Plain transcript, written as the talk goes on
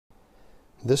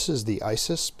This is the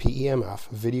ICES PEMF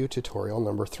video tutorial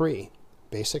number 3,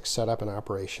 Basic Setup and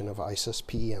Operation of ICES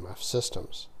PEMF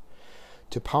Systems.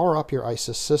 To power up your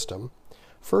ICES system,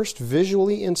 first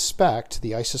visually inspect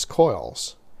the ICES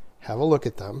coils. Have a look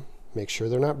at them, make sure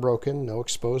they're not broken, no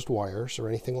exposed wires or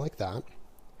anything like that,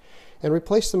 and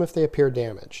replace them if they appear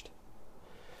damaged.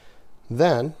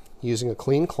 Then, using a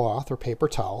clean cloth or paper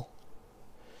towel,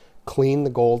 clean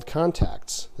the gold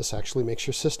contacts. This actually makes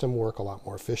your system work a lot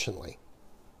more efficiently.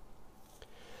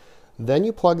 Then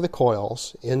you plug the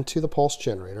coils into the pulse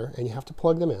generator, and you have to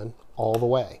plug them in all the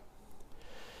way.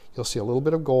 You'll see a little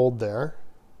bit of gold there,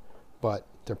 but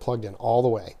they're plugged in all the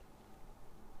way.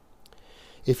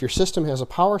 If your system has a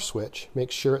power switch, make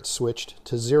sure it's switched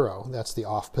to 0. That's the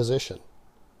off position.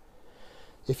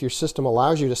 If your system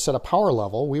allows you to set a power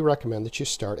level, we recommend that you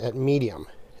start at medium,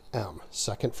 M,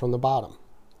 second from the bottom.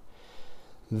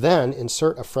 Then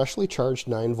insert a freshly charged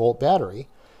 9-volt battery,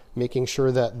 making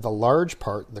sure that the large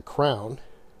part, the crown,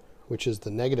 which is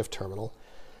the negative terminal,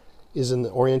 is in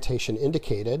the orientation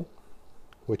indicated,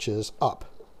 which is up.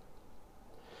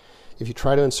 If you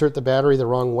try to insert the battery the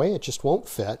wrong way, it just won't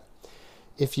fit.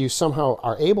 If you somehow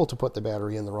are able to put the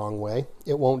battery in the wrong way,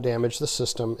 it won't damage the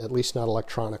system, at least not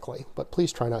electronically. But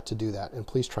please try not to do that, and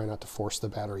please try not to force the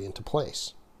battery into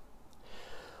place.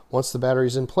 Once the battery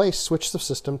is in place, switch the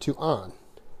system to on.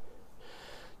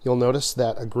 You'll notice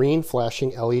that a green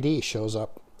flashing LED shows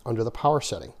up under the power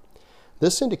setting.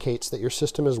 This indicates that your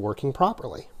system is working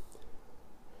properly.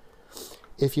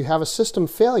 If you have a system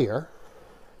failure,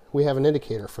 we have an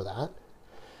indicator for that.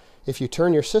 If you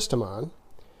turn your system on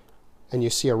and you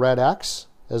see a red X,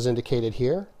 as indicated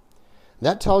here,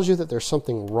 that tells you that there's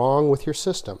something wrong with your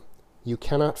system. You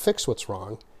cannot fix what's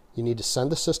wrong. You need to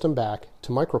send the system back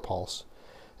to Micro-Pulse,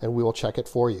 and we will check it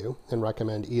for you and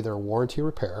recommend either warranty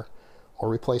repair or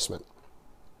replacement.